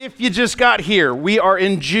If you just got here, we are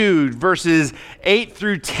in Jude, verses 8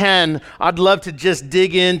 through 10. I'd love to just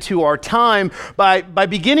dig into our time by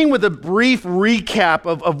beginning with a brief recap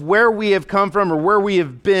of where we have come from or where we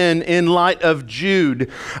have been in light of Jude.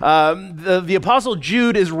 The Apostle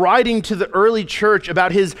Jude is writing to the early church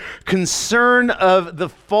about his concern of the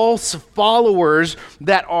false followers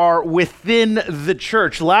that are within the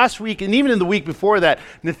church. Last week, and even in the week before that,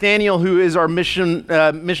 Nathaniel, who is our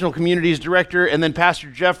missional communities director, and then Pastor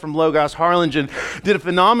Jeff from Logos Harlingen did a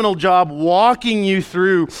phenomenal job walking you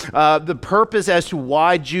through the purpose as to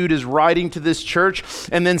why Jude is writing to this church,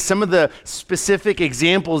 and then some of the specific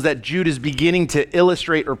examples that Jude is beginning to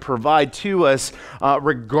illustrate or provide to us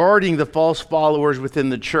regarding the false followers within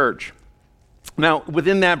the church. Now,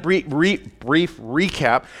 within that brief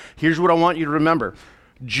recap, here's what I want you to remember.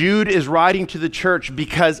 Jude is writing to the church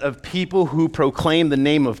because of people who proclaim the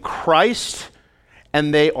name of Christ,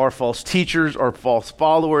 and they are false teachers or false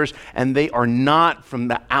followers, and they are not from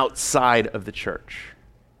the outside of the church.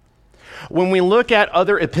 When we look at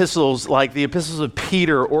other epistles, like the epistles of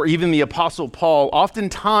Peter or even the Apostle Paul,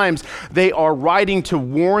 oftentimes they are writing to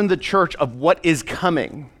warn the church of what is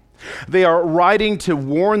coming. They are writing to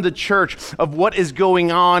warn the church of what is going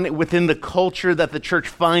on within the culture that the church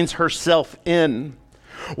finds herself in.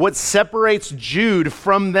 What separates Jude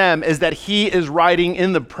from them is that he is writing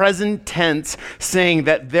in the present tense, saying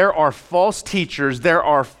that there are false teachers, there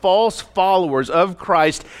are false followers of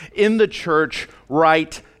Christ in the church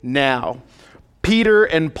right now. Peter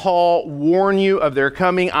and Paul warn you of their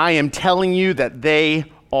coming. I am telling you that they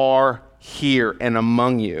are here and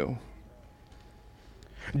among you.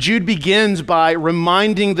 Jude begins by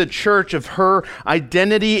reminding the church of her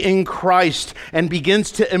identity in Christ and begins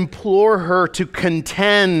to implore her to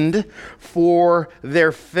contend for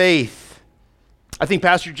their faith. I think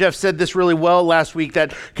Pastor Jeff said this really well last week,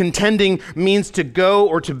 that contending means to go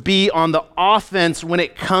or to be on the offense when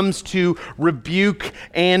it comes to rebuke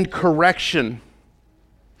and correction.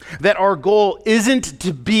 That our goal isn't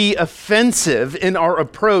to be offensive in our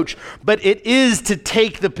approach, but it is to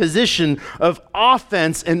take the position of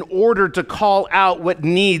offense in order to call out what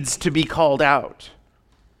needs to be called out.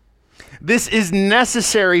 This is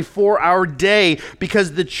necessary for our day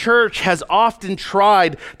because the church has often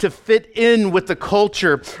tried to fit in with the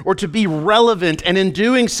culture or to be relevant, and in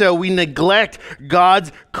doing so, we neglect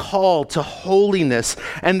God's call to holiness,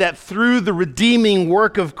 and that through the redeeming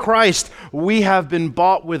work of Christ, we have been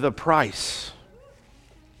bought with a price.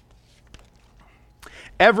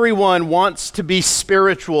 Everyone wants to be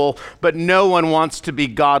spiritual, but no one wants to be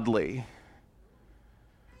godly.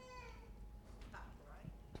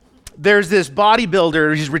 There's this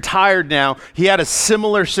bodybuilder, he's retired now. He had a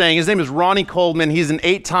similar saying. His name is Ronnie Coleman. He's an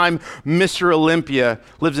 8-time Mr. Olympia,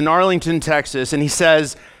 lives in Arlington, Texas. And he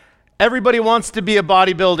says, everybody wants to be a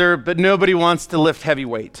bodybuilder, but nobody wants to lift heavy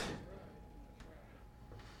weight.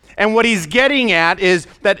 And what he's getting at is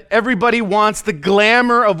that everybody wants the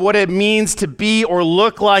glamour of what it means to be or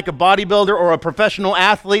look like a bodybuilder or a professional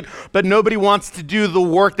athlete, but nobody wants to do the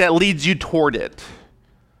work that leads you toward it.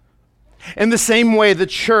 In the same way, the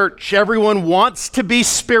church, everyone wants to be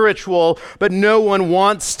spiritual, but no one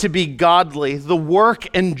wants to be godly. The work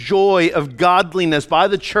and joy of godliness by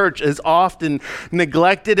the church is often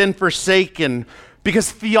neglected and forsaken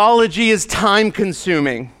because theology is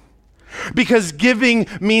time-consuming, because giving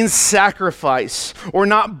means sacrifice or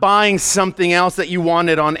not buying something else that you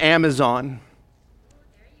wanted on Amazon.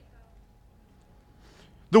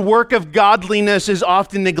 The work of godliness is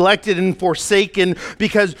often neglected and forsaken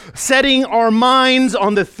because setting our minds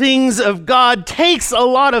on the things of God takes a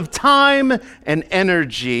lot of time and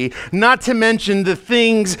energy, not to mention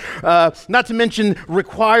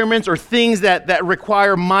requirements or things that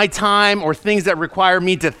require my time or things that require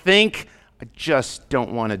me to think. I just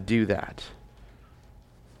don't want to do that.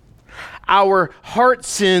 Our heart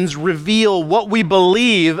sins reveal what we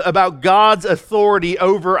believe about God's authority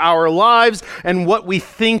over our lives and what we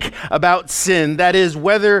think about sin. That is,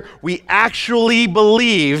 whether we actually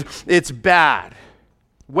believe it's bad,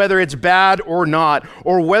 whether it's bad or not,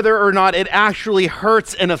 or whether or not it actually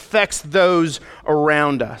hurts and affects those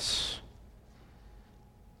around us.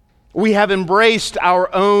 We have embraced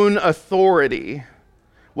our own authority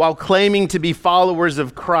while claiming to be followers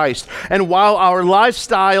of Christ. And while our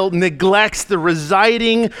lifestyle neglects the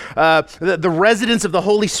residence of the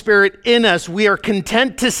Holy Spirit in us, we are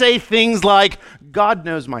content to say things like, God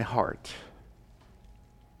knows my heart.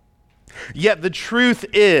 Yet the truth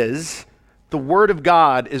is, the Word of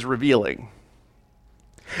God is revealing.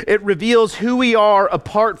 It reveals who we are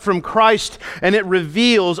apart from Christ, and it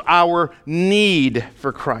reveals our need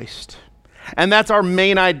for Christ. And that's our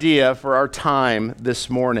main idea for our time this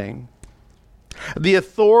morning. The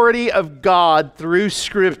authority of God through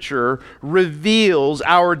Scripture reveals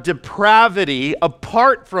our depravity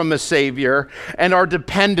apart from a Savior and our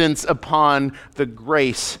dependence upon the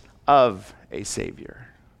grace of a Savior.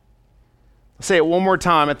 I'll say it one more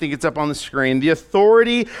time. I think it's up on the screen. The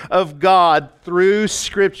authority of God through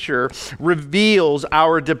Scripture reveals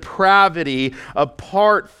our depravity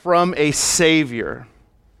apart from a Savior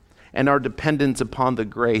and our dependence upon the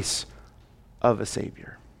grace of a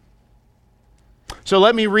Savior. So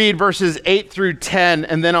let me read verses 8 through 10,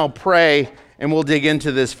 and then I'll pray, and we'll dig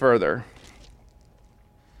into this further.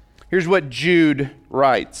 Here's what Jude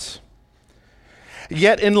writes.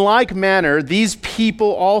 Yet in like manner, these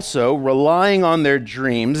people also, relying on their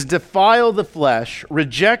dreams, defile the flesh,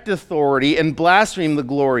 reject authority, and blaspheme the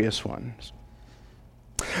glorious ones.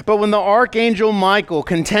 But when the archangel Michael,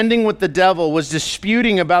 contending with the devil, was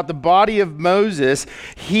disputing about the body of Moses,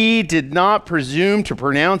 he did not presume to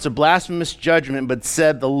pronounce a blasphemous judgment, but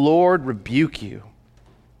said, "The Lord rebuke you."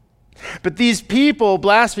 But these people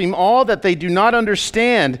blaspheme all that they do not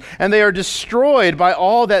understand, and they are destroyed by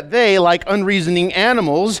all that they, like unreasoning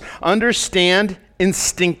animals, understand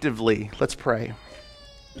instinctively. Let's pray.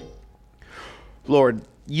 Lord,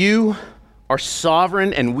 you are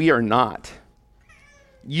sovereign and we are not.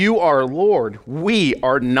 You are Lord, we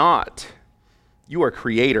are not. You are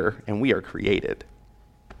creator, and we are created.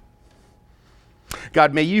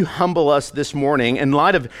 God, may you humble us this morning in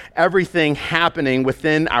light of everything happening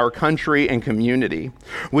within our country and community.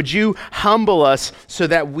 Would you humble us so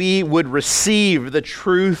that we would receive the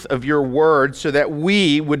truth of your word, so that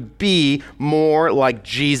we would be more like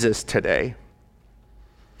Jesus today?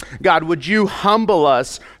 God, would you humble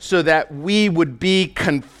us so that we would be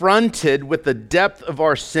confronted with the depth of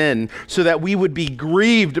our sin, so that we would be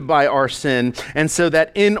grieved by our sin, and so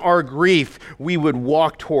that in our grief we would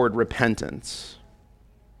walk toward repentance.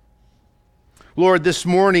 Lord, this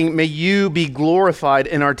morning, may you be glorified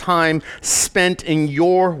in our time spent in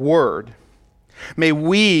your word. May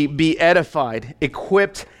we be edified,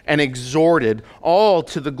 equipped, and exhorted, all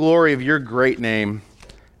to the glory of your great name.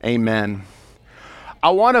 Amen. I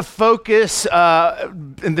want to focus,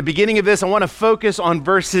 in the beginning of this, I want to focus on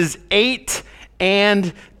verses 8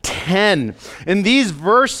 and 10. In these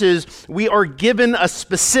verses, we are given a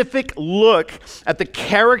specific look at the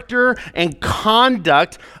character and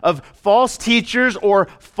conduct of false teachers or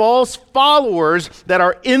false followers that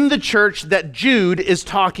are in the church that Jude is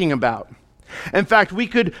talking about. In fact, we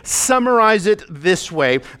could summarize it this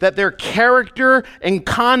way, that their character and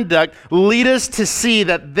conduct lead us to see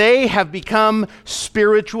that they have become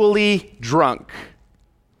spiritually drunk,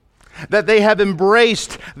 that they have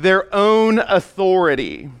embraced their own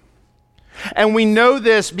authority. And we know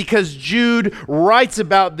this because Jude writes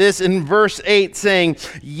about this in verse 8, saying,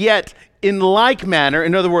 "Yet in like manner,"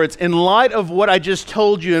 in other words, in light of what I just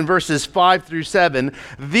told you in verses 5 through 7,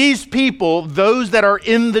 these people, those that are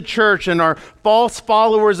in the church and are false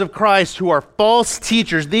followers of Christ, who are false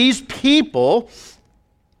teachers, these people,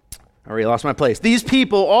 I already lost my place, these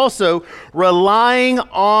people also relying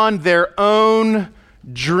on their own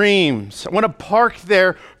dreams. I want to park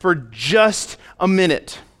there for just a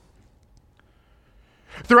minute.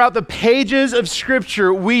 Throughout the pages of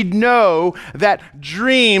Scripture, we know that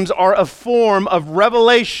dreams are a form of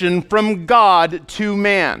revelation from God to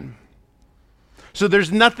man. So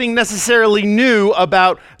there's nothing necessarily new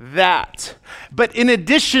about that. But in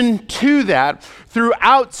addition to that,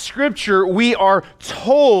 throughout Scripture, we are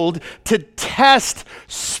told to test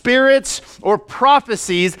spirits or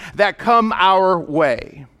prophecies that come our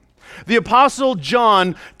way. The Apostle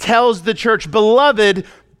John tells the church, "Beloved,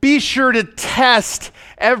 be sure to test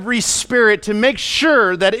every spirit to make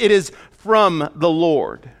sure that it is from the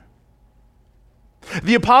Lord."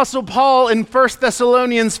 The Apostle Paul in 1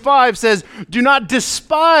 Thessalonians 5 says, "Do not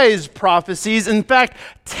despise prophecies. In fact,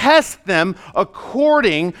 test them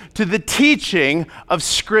according to the teaching of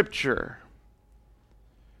Scripture."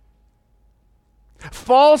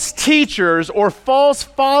 False teachers or false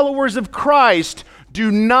followers of Christ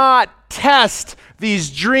do not test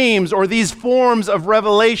these dreams or these forms of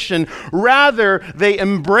revelation. Rather, they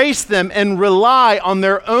embrace them and rely on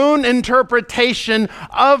their own interpretation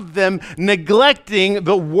of them, neglecting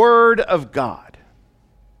the Word of God.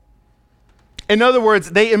 In other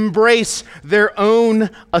words, they embrace their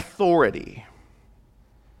own authority.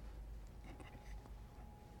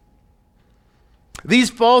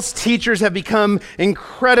 These false teachers have become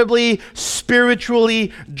incredibly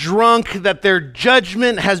spiritually drunk, that their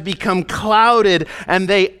judgment has become clouded, and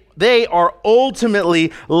they are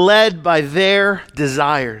ultimately led by their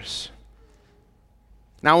desires.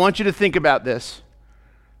 Now, I want you to think about this.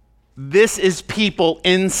 This is people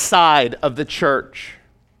inside of the church.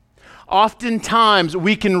 Oftentimes,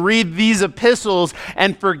 we can read these epistles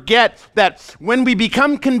and forget that when we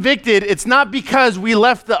become convicted, it's not because we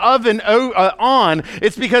left the oven on.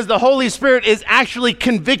 It's because the Holy Spirit is actually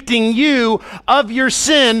convicting you of your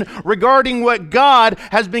sin regarding what God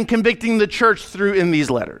has been convicting the church through in these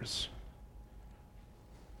letters.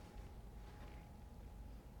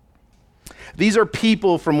 These are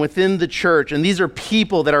people from within the church, and these are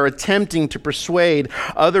people that are attempting to persuade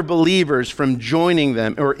other believers from joining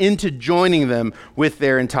them or into joining them with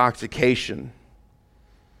their intoxication.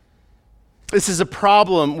 This is a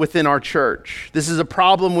problem within our church. This is a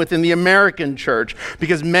problem within the American church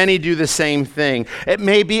because many do the same thing. It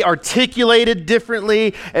may be articulated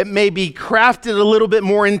differently. It may be crafted a little bit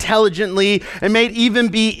more intelligently. It may even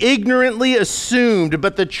be ignorantly assumed.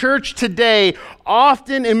 But the church today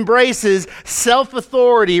often embraces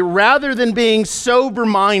self-authority rather than being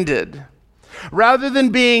sober-minded. Rather than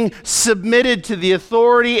being submitted to the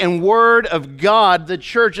authority and word of God, the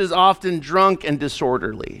church is often drunk and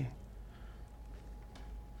disorderly.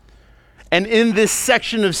 And in this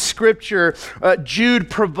section of Scripture, Jude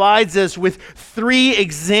provides us with 3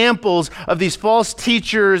 examples of these false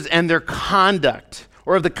teachers and their conduct,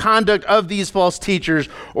 or of the conduct of these false teachers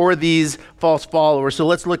or these false followers. So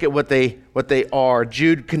let's look at what they are.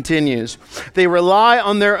 Jude continues. They rely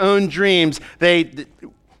on their own dreams.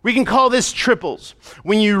 We can call this triples.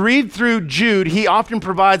 When you read through Jude, he often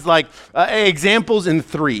provides examples in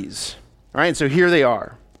 3s. All right, so here they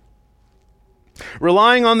are.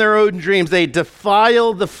 Relying on their own dreams, they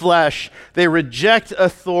defile the flesh, they reject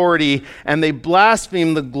authority, and they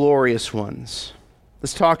blaspheme the glorious ones.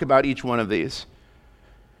 Let's talk about each one of these.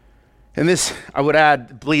 And this, I would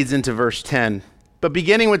add, bleeds into verse 10. But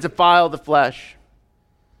beginning with defile the flesh.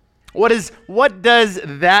 What does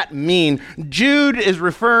that mean? Jude is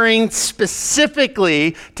referring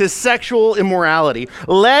specifically to sexual immorality.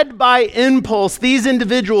 Led by impulse, these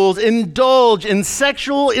individuals indulge in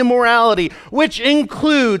sexual immorality, which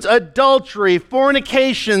includes adultery,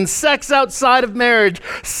 fornication, sex outside of marriage,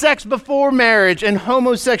 sex before marriage, and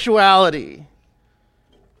homosexuality.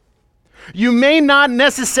 You may not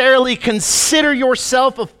necessarily consider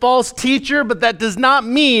yourself a false teacher, but that does not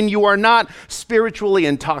mean you are not spiritually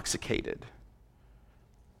intoxicated.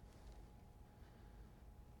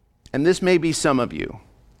 And this may be some of you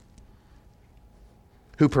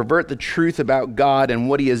who pervert the truth about God and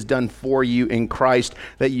what he has done for you in Christ,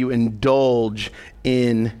 that you indulge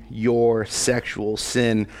in your sexual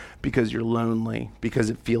sin because you're lonely,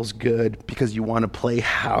 because it feels good, because you want to play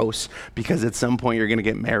house, because at some point you're going to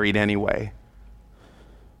get married anyway.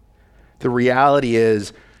 The reality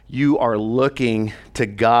is you are looking to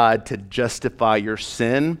God to justify your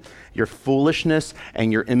sin, your foolishness,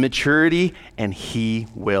 and your immaturity, and he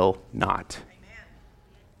will not.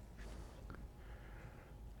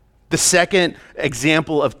 The second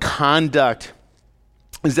example of conduct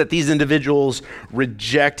is that these individuals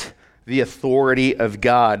reject the authority of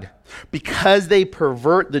God. Because they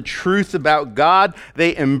pervert the truth about God,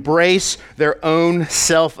 they embrace their own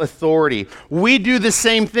self-authority. We do the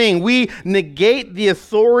same thing. We negate the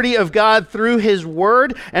authority of God through his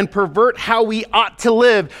word and pervert how we ought to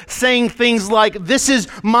live, saying things like, this is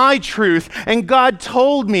my truth, and God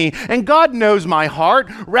told me, and God knows my heart,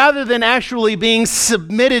 rather than actually being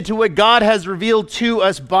submitted to what God has revealed to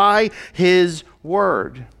us by his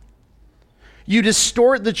word. You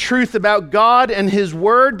distort the truth about God and his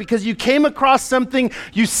word because you came across something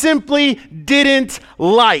you simply didn't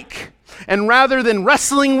like. And rather than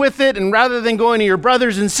wrestling with it, and rather than going to your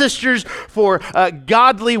brothers and sisters for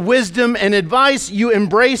godly wisdom and advice, you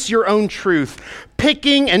embrace your own truth,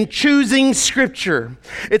 picking and choosing scripture.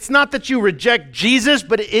 It's not that you reject Jesus,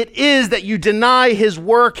 but it is that you deny his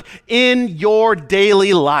work in your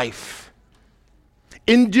daily life.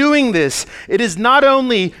 In doing this, it is not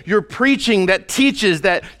only your preaching that teaches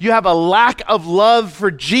that you have a lack of love for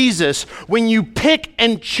Jesus. When you pick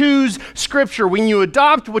and choose scripture, when you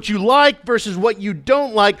adopt what you like versus what you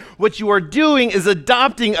don't like, what you are doing is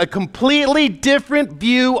adopting a completely different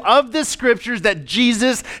view of the scriptures that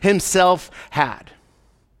Jesus himself had.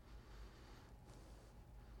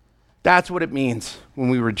 That's what it means when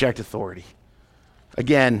we reject authority.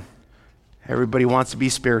 Again, everybody wants to be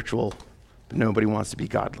spiritual, but nobody wants to be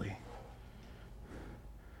godly.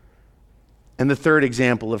 And the third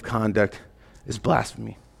example of conduct is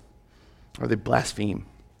blasphemy, or they blaspheme.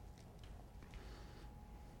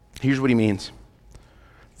 Here's what he means.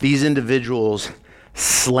 These individuals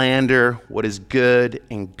slander what is good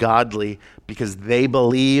and godly because they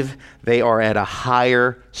believe they are at a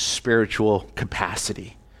higher spiritual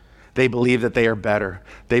capacity. They believe that they are better.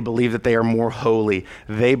 They believe that they are more holy.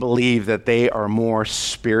 They believe that they are more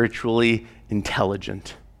spiritually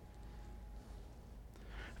intelligent.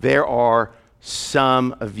 There are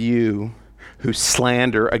some of you who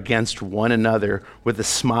slander against one another with a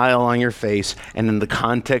smile on your face and in the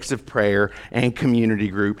context of prayer and community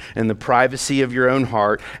group and the privacy of your own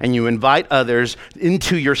heart, and you invite others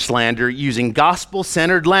into your slander using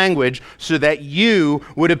gospel-centered language so that you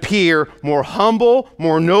would appear more humble,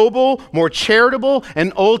 more noble, more charitable,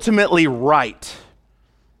 and ultimately right.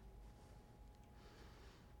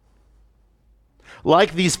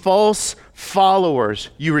 Like these false followers,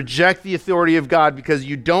 you reject the authority of God because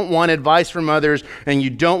you don't want advice from others and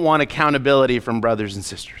you don't want accountability from brothers and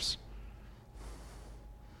sisters.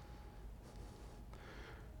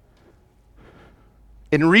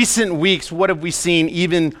 In recent weeks, what have we seen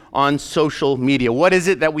even on social media? What is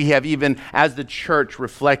it that we have even as the church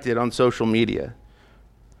reflected on social media?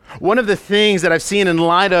 One of the things that I've seen in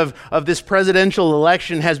light of this presidential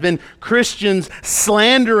election has been Christians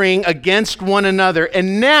slandering against one another.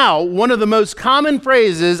 And now, one of the most common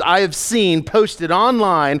phrases I have seen posted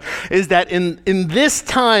online is that in this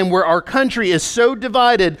time where our country is so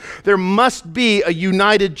divided, there must be a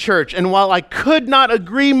united church. And while I could not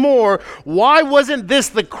agree more, why wasn't this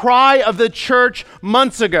the cry of the church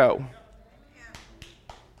months ago?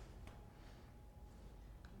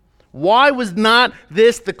 Why was not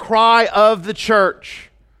this the cry of the church?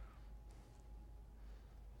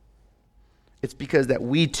 It's because that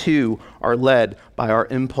we too are led by our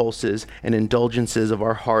impulses and indulgences of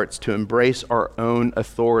our hearts to embrace our own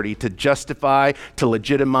authority, to justify, to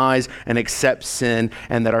legitimize, and accept sin,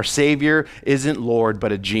 and that our Savior isn't Lord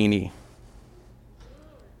but a genie.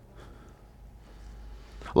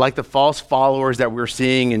 Like the false followers that we're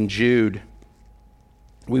seeing in Jude,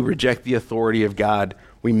 we reject the authority of God.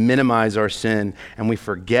 We minimize our sin, and we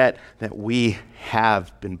forget that we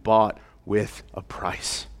have been bought with a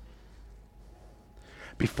price.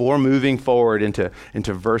 Before moving forward into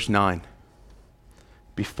verse 9,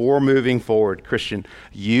 before moving forward, Christian,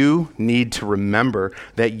 you need to remember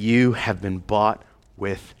that you have been bought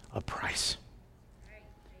with a price.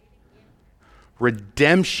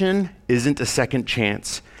 Redemption isn't a second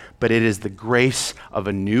chance, but it is the grace of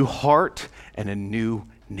a new heart and a new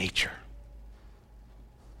nature.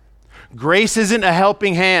 Grace isn't a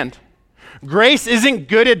helping hand. Grace isn't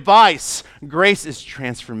good advice. Grace is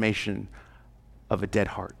transformation of a dead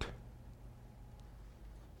heart.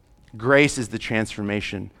 Grace is the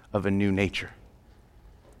transformation of a new nature.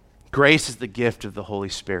 Grace is the gift of the Holy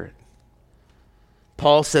Spirit.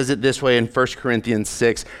 Paul says it this way in 1 Corinthians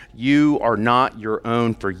 6, "You are not your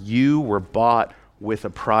own, for you were bought with a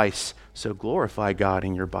price. So glorify God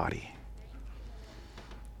in your body."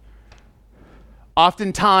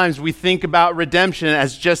 Oftentimes we think about redemption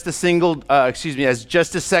as just a second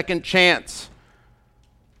chance.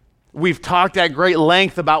 We've talked at great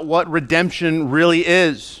length about what redemption really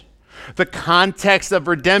is. The context of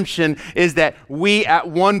redemption is that we at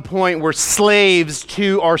one point were slaves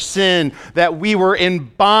to our sin, that we were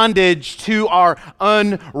in bondage to our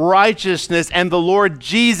unrighteousness, and the Lord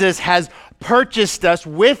Jesus has purchased us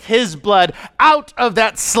with his blood out of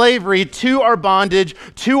that slavery to our bondage,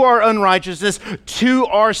 to our unrighteousness, to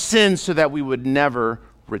our sin, so that we would never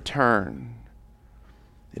return.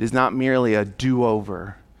 It is not merely a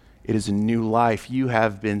do-over. It is a new life. You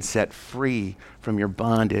have been set free from your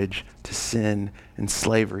bondage to sin and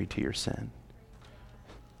slavery to your sin.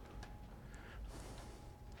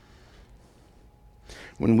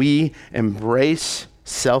 When we embrace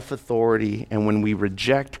self-authority and when we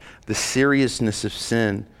reject the seriousness of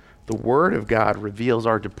sin, the Word of God reveals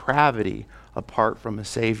our depravity apart from a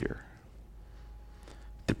Savior.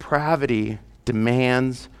 Depravity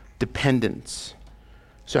demands dependence.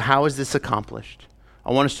 So how is this accomplished?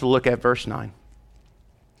 I want us to look at verse 9.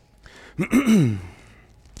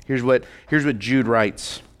 Here's what Jude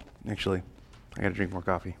writes. Actually, I got to drink more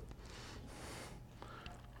coffee.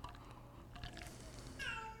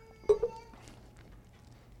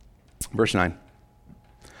 Verse 9.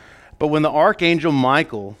 But when the archangel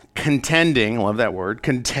Michael, contending with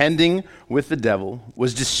the devil,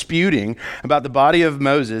 was disputing about the body of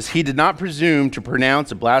Moses, he did not presume to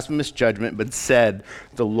pronounce a blasphemous judgment, but said,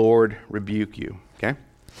 "The Lord rebuke you." Okay?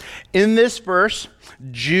 In this verse,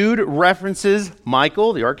 Jude references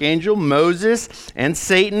Michael, the archangel, Moses, and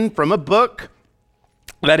Satan from a book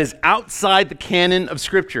that is outside the canon of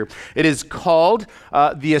Scripture. It is called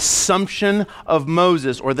the Assumption of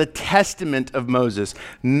Moses, or the Testament of Moses.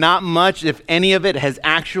 Not much, if any of it, has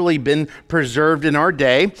actually been preserved in our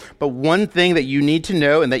day, but one thing that you need to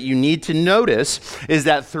know and that you need to notice is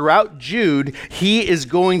that throughout Jude, he is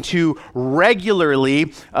going to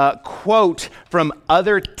regularly quote from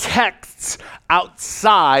other texts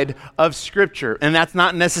outside of Scripture. And that's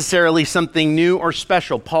not necessarily something new or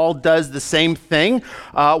special. Paul does the same thing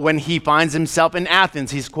when he finds himself in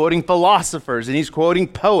Athens. He's quoting philosophers and he's quoting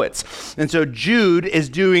poets. And so Jude is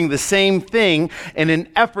doing the same thing in an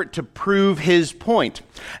effort to prove his point.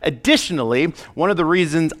 Additionally, one of the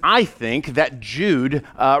reasons I think that Jude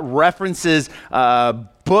references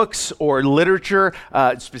books or literature,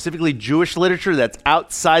 specifically Jewish literature that's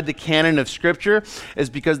outside the canon of Scripture, is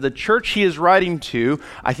because the church he is writing to,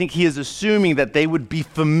 I think he is assuming that they would be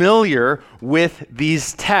familiar with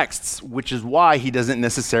these texts, which is why he doesn't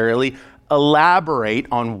necessarily elaborate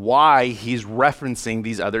on why he's referencing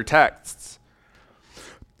these other texts.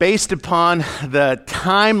 Based upon the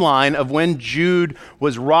timeline of when Jude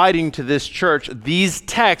was writing to this church, these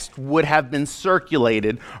texts would have been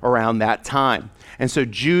circulated around that time. And so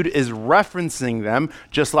Jude is referencing them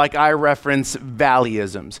just like I reference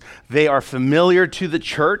Valleyisms. They are familiar to the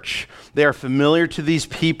church, they are familiar to these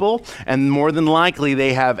people, and more than likely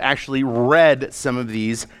they have actually read some of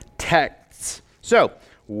these texts. So,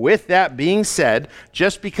 with that being said,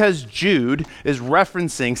 just because Jude is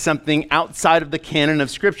referencing something outside of the canon of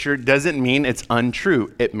Scripture doesn't mean it's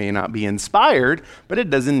untrue. It may not be inspired, but it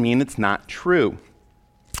doesn't mean it's not true.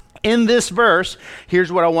 In this verse,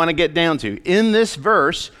 here's what I want to get down to. In this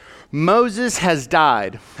verse, Moses has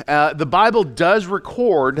died. The Bible does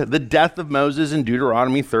record the death of Moses in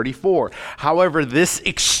Deuteronomy 34. However, this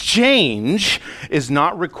exchange is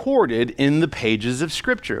not recorded in the pages of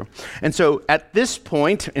Scripture. And so at this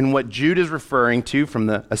point, in what Jude is referring to from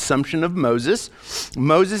the Assumption of Moses,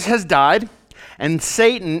 Moses has died and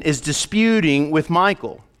Satan is disputing with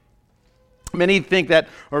Michael. Many think that,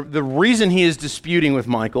 or the reason he is disputing with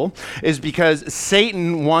Michael is because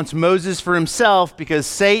Satan wants Moses for himself, because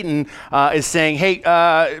Satan is saying,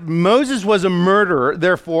 hey, Moses was a murderer,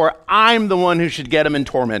 therefore I'm the one who should get him and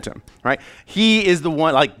torment him, right? He is the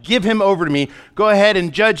one, like, give him over to me, go ahead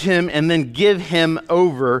and judge him, and then give him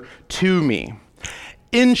over to me.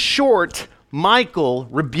 In short, Michael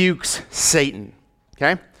rebukes Satan,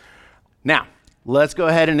 okay? Now, let's go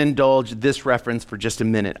ahead and indulge this reference for just a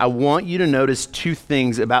minute. I want you to notice two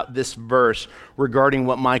things about this verse regarding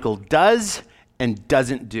what Michael does and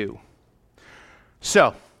doesn't do.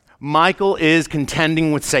 So, Michael is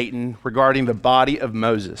contending with Satan regarding the body of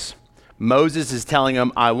Moses. Moses is telling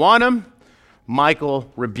him, I want him.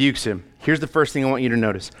 Michael rebukes him. Here's the first thing I want you to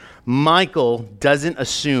notice. Michael doesn't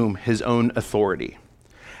assume his own authority.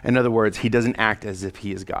 In other words, he doesn't act as if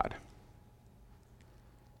he is God.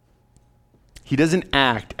 He doesn't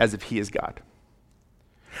act as if he is God.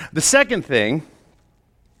 The second thing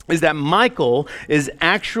is that Michael is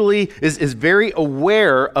very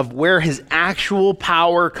aware of where his actual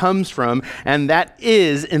power comes from, and that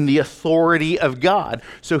is in the authority of God.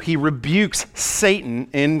 So he rebukes Satan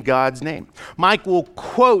in God's name. Michael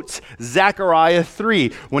quotes Zechariah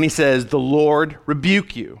 3 when he says, "The Lord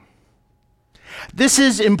rebuke you." This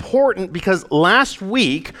is important because last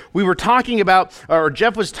week we were talking about, or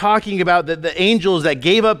Jeff was talking about the angels that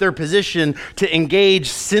gave up their position to engage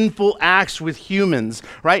sinful acts with humans,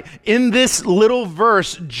 right? In this little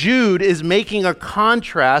verse, Jude is making a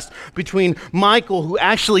contrast between Michael, who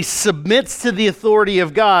actually submits to the authority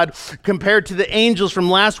of God, compared to the angels from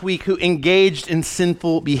last week who engaged in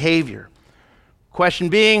sinful behavior. Question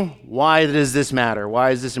being, why does this matter?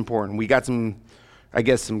 Why is this important? We got some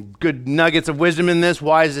good nuggets of wisdom in this.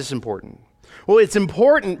 Why is this important? Well, it's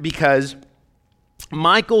important because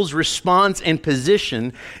Michael's response and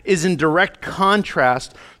position is in direct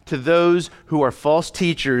contrast to those who are false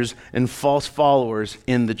teachers and false followers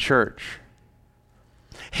in the church.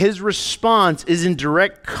 His response is in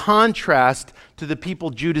direct contrast to the people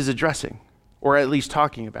Jude is addressing, or at least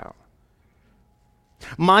talking about.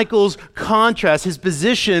 Michael's contrast, his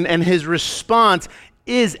position and his response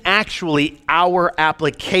is actually our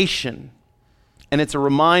application. And it's a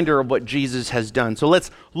reminder of what Jesus has done. So let's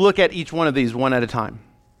look at each one of these one at a time.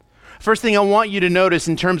 First thing I want you to notice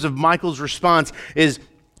in terms of Michael's response is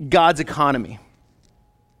God's economy.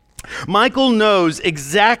 Michael knows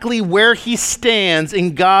exactly where he stands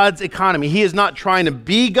in God's economy. He is not trying to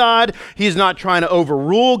be God. He is not trying to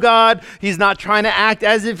overrule God. He's not trying to act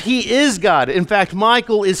as if he is God. In fact,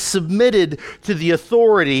 Michael is submitted to the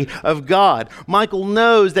authority of God. Michael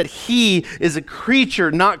knows that he is a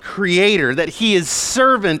creature, not creator, that he is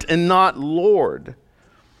servant and not Lord.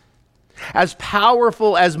 As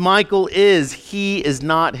powerful as Michael is, he is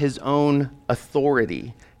not his own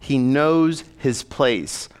authority. He knows his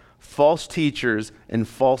place. False teachers and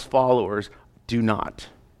false followers do not.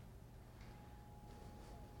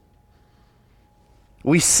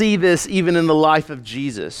 We see this even in the life of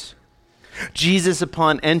Jesus. Jesus,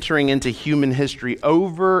 upon entering into human history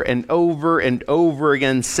over and over and over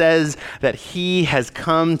again, says that he has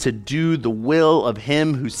come to do the will of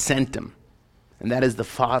him who sent him, and that is the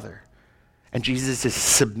Father. And Jesus is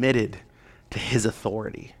submitted to his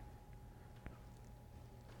authority.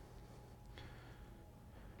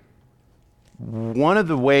 One of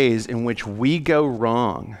the ways in which we go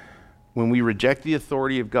wrong when we reject the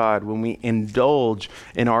authority of God, when we indulge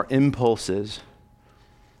in our impulses,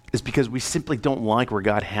 is because we simply don't like where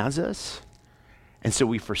God has us. And so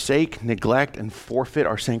we forsake, neglect, and forfeit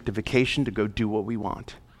our sanctification to go do what we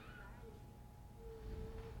want.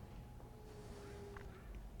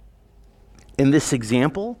 In this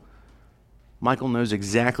example, Michael knows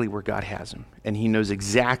exactly where God has him, and he knows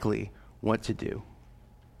exactly what to do.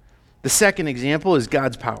 The second example is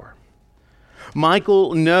God's power.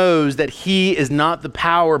 Michael knows that he is not the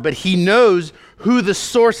power, but he knows who the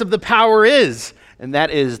source of the power is, and that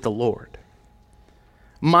is the Lord.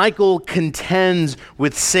 Michael contends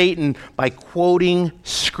with Satan by quoting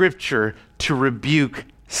Scripture to rebuke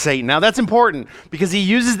Satan. Now that's important because he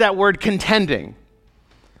uses that word contending.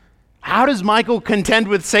 How does Michael contend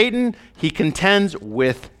with Satan? He contends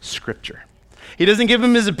with Scripture. He doesn't give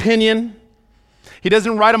him his opinion. He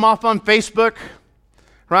doesn't write him off on Facebook,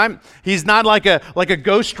 right? He's not like a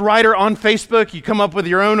ghost writer on Facebook. You come up with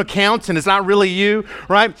your own accounts and it's not really you,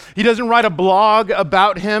 right? He doesn't write a blog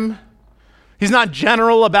about him. He's not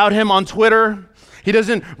general about him on Twitter. He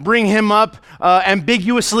doesn't bring him up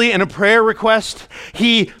ambiguously in a prayer request.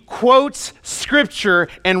 He quotes Scripture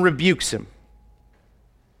and rebukes him.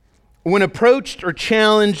 When approached or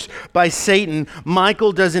challenged by Satan,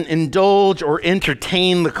 Michael doesn't indulge or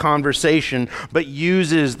entertain the conversation, but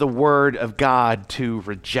uses the word of God to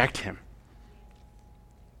reject him.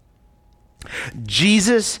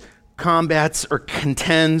 Jesus combats or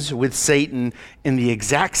contends with Satan in the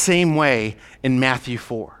exact same way in Matthew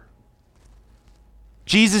 4.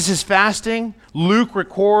 Jesus is fasting. Luke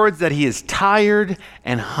records that he is tired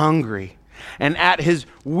and hungry. And at his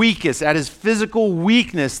weakest, at his physical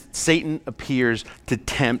weakness, Satan appears to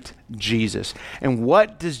tempt Jesus. And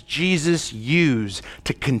what does Jesus use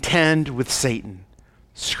to contend with Satan?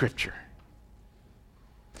 Scripture.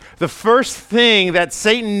 The first thing that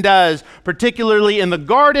Satan does, particularly in the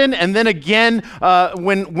garden, and then again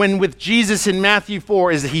when with Jesus in Matthew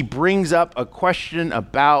 4, is that he brings up a question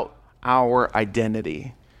about our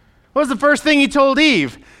identity. What was the first thing he told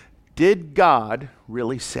Eve? Did God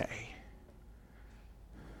really say?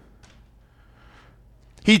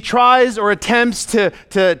 He tries or attempts to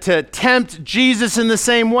tempt Jesus in the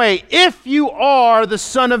same way. If you are the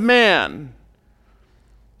Son of Man.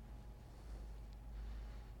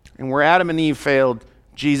 And where Adam and Eve failed,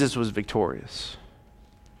 Jesus was victorious.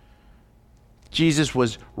 Jesus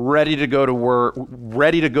was ready to go to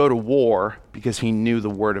war because he knew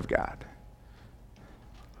the Word of God.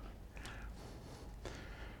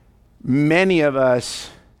 Many of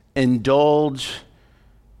us indulge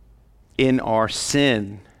in our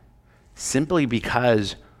sin simply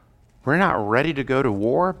because we're not ready to go to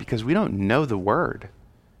war because we don't know the Word.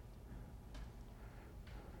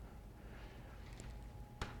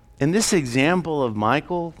 In this example of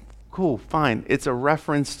Michael, cool, fine. It's a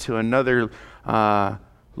reference to another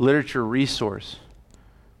literature resource.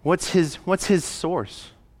 What's his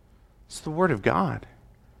source? It's the Word of God.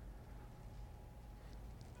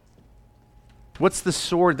 What's the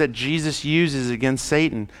sword that Jesus uses against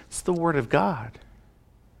Satan? It's the Word of God.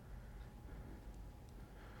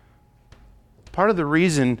 Part of the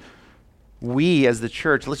reason we as the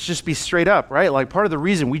church, let's just be straight up, right? Like part of the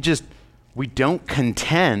reason we don't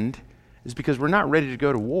contend is because we're not ready to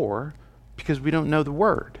go to war because we don't know the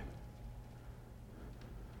Word.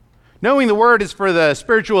 Knowing the Word is for the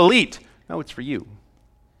spiritual elite. No, it's for you.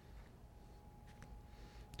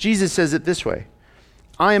 Jesus says it this way: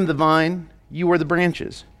 I am the vine, you are the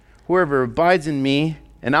branches. Whoever abides in me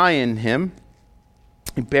and I in him,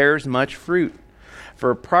 he bears much fruit.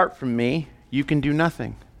 For apart from me, you can do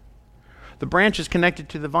nothing. The branch is connected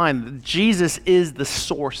to the vine. Jesus is the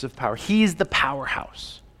source of power. He's the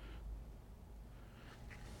powerhouse.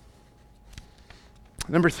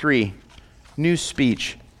 Number 3, new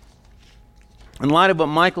speech. In light of what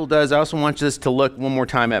Michael does, I also want us to look one more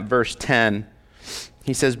time at verse 10.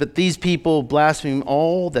 He says, "But these people blaspheme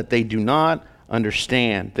all that they do not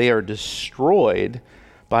understand. They are destroyed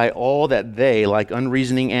by all that they, like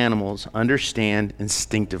unreasoning animals, understand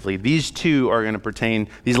instinctively." These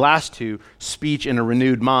last two, speech and a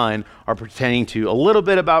renewed mind, are pertaining to a little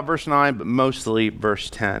bit about verse 9, but mostly verse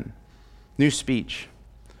 10. New speech.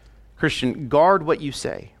 Christian, guard what you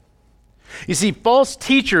say. You see, false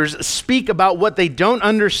teachers speak about what they don't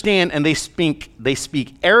understand, and they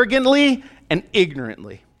speak arrogantly and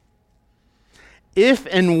ignorantly. If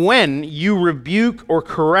and when you rebuke or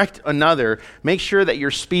correct another, make sure that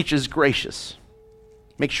your speech is gracious.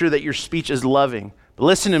 Make sure that your speech is loving. But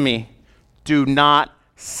listen to me, do not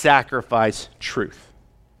sacrifice truth.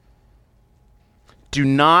 Do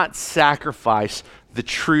not sacrifice the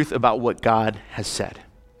truth about what God has said.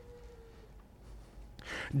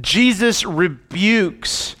 Jesus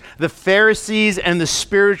rebukes the Pharisees and the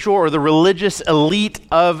spiritual or the religious elite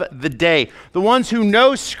of the day. The ones who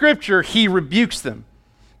know Scripture, he rebukes them.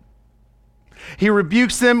 He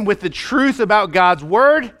rebukes them with the truth about God's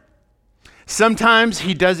word. Sometimes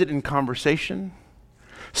he does it in conversation.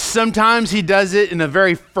 Sometimes he does it in a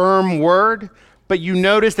very firm word. But you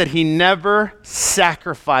notice that he never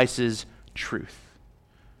sacrifices truth.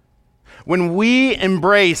 When we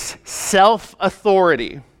embrace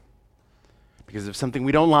self-authority because of something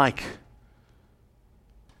we don't like,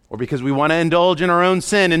 or because we want to indulge in our own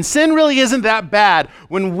sin, and sin really isn't that bad,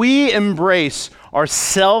 when we embrace our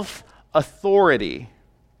self-authority,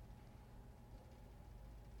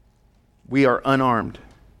 we are unarmed.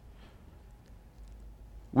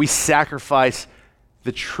 We sacrifice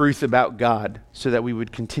the truth about God so that we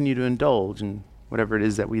would continue to indulge in whatever it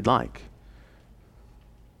is that we'd like.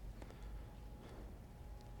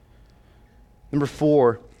 Number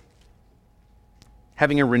 4,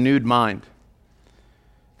 having a renewed mind.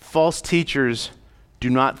 False teachers do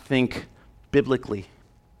not think biblically.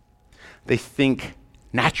 They think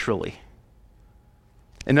naturally.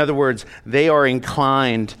 In other words, they are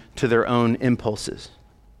inclined to their own impulses.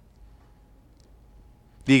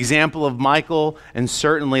 The example of Michael and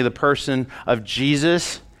certainly the person of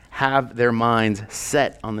Jesus have their minds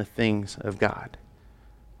set on the things of God.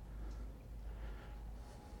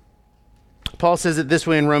 Paul says it this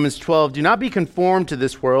way in Romans 12, "Do not be conformed to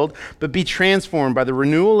this world, but be transformed by the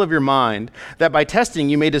renewal of your mind, that by testing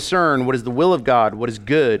you may discern what is the will of God, what is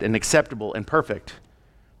good and acceptable and perfect."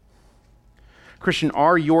 Christian,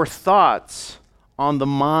 are your thoughts on the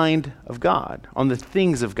mind of God, on the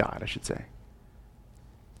things of God, I should say?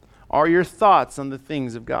 Are your thoughts on the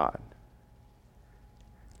things of God?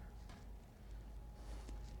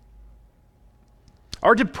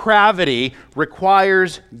 Our depravity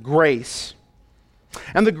requires grace.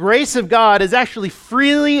 And the grace of God is actually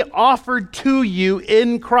freely offered to you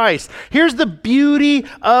in Christ. Here's the beauty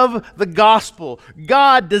of the gospel.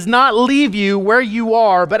 God does not leave you where you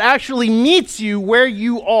are, but actually meets you where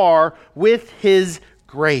you are with his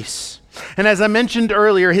grace. And as I mentioned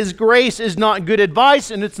earlier, his grace is not good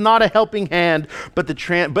advice and it's not a helping hand,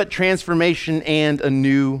 but transformation and a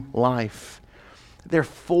new life.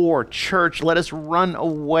 Therefore, church, let us run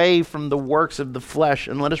away from the works of the flesh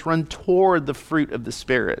and let us run toward the fruit of the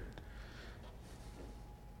Spirit.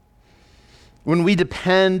 When we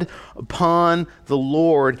depend upon the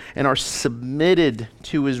Lord and are submitted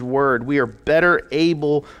to his word, we are better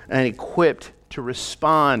able and equipped to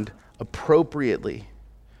respond appropriately.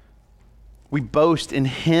 We boast in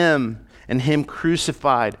him and him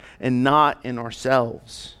crucified and not in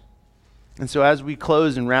ourselves. And so as we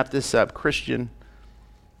close and wrap this up, Christian,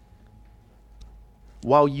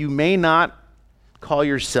 while you may not call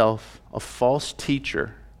yourself a false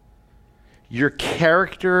teacher, your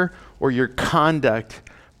character or your conduct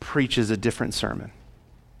preaches a different sermon.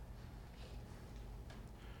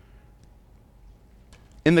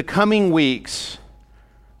 In the coming weeks,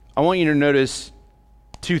 I want you to notice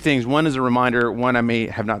two things. One is a reminder, one I may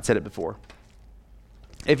have not said it before.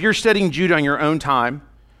 If you're studying Jude on your own time,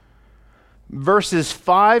 verses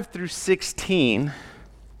 5 through 16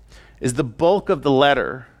 is the bulk of the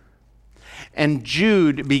letter. And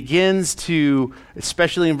Jude begins to,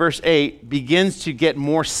 especially in verse 8, begins to get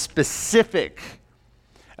more specific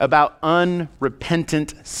about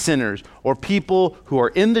unrepentant sinners or people who are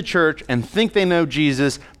in the church and think they know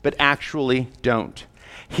Jesus but actually don't.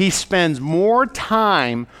 he spends more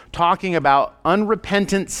time talking about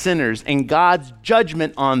unrepentant sinners and God's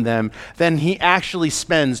judgment on them than he actually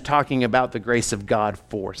spends talking about the grace of God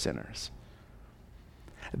for sinners.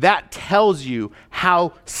 That tells you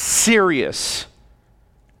how serious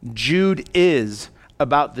Jude is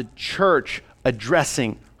about the church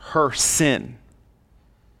addressing her sin.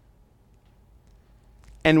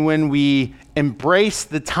 And when we embrace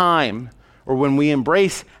the time, or when we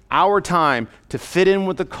embrace our time to fit in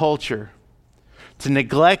with the culture, to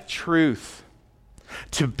neglect truth,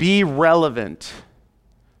 to be relevant,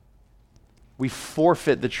 we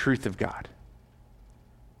forfeit the truth of God.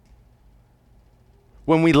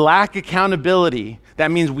 When we lack accountability,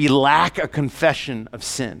 that means we lack a confession of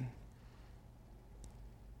sin.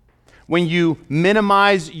 When you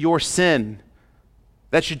minimize your sin,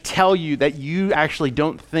 that should tell you that you actually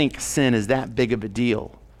don't think sin is that big of a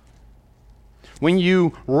deal. When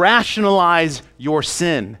you rationalize your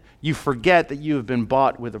sin, you forget that you have been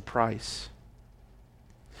bought with a price.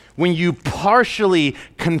 When you partially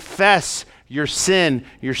confess your sin,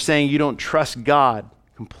 you're saying you don't trust God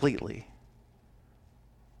completely.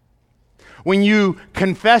 When you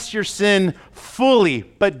confess your sin fully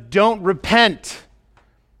but don't repent,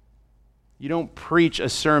 you don't preach a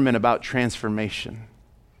sermon about transformation.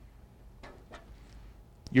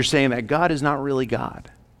 You're saying that God is not really God.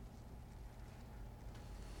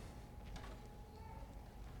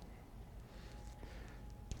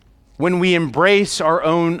 When we embrace our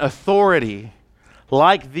own authority,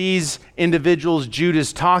 like these individuals Jude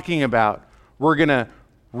is talking about, we're going to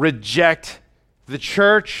reject the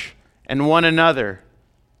church and one another.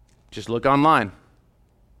 Just look online.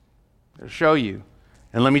 It'll show you.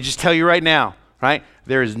 And let me just tell you right now, right?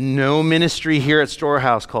 There is no ministry here at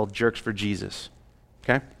Storehouse called Jerks for Jesus.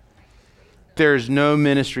 Okay? There is no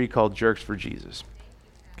ministry called Jerks for Jesus.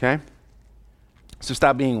 Okay? So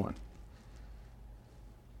stop being one.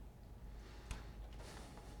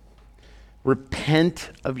 Repent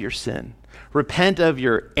of your sin. Repent of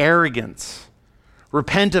your arrogance.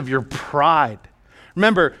 Repent of your pride.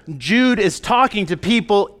 Remember, Jude is talking to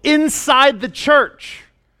people inside the church.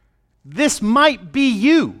 This might be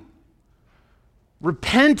you.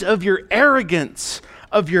 Repent of your arrogance,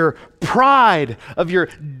 of your pride, of your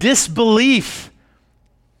disbelief.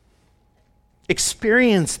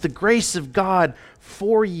 Experience the grace of God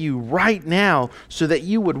for you right now so that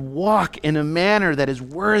you would walk in a manner that is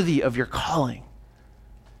worthy of your calling.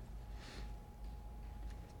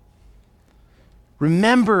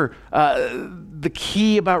 Remember the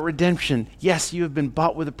key about redemption. Yes, you have been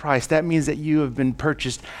bought with a price. That means that you have been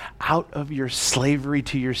purchased out of your slavery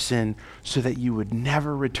to your sin so that you would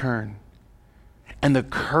never return. And the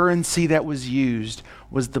currency that was used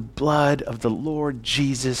was the blood of the Lord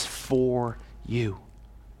Jesus for you.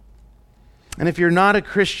 And if you're not a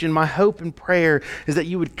Christian, my hope and prayer is that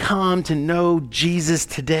you would come to know Jesus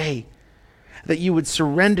today, that you would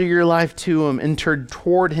surrender your life to him and turn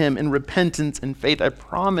toward him in repentance and faith. I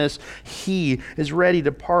promise he is ready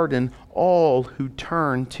to pardon all who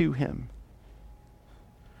turn to him.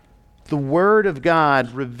 The Word of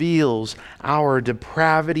God reveals our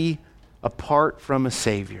depravity apart from a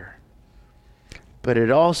Savior, but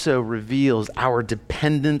it also reveals our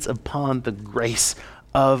dependence upon the grace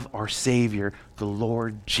of our Savior, the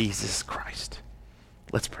Lord Jesus Christ.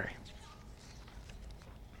 Let's pray.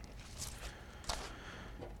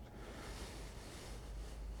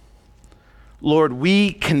 Lord,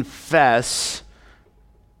 we confess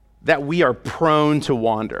that we are prone to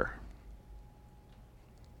wander.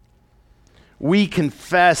 We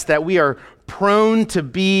confess that we are prone to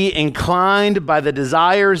be inclined by the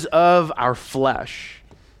desires of our flesh.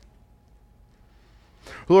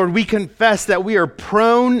 Lord, we confess that we are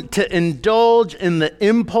prone to indulge in the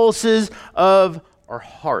impulses of our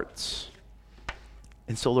hearts.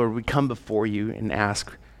 And so, Lord, we come before you and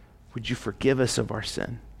ask, would you forgive us of our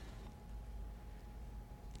sin?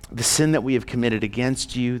 The sin that we have committed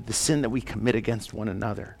against you, the sin that we commit against one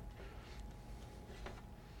another.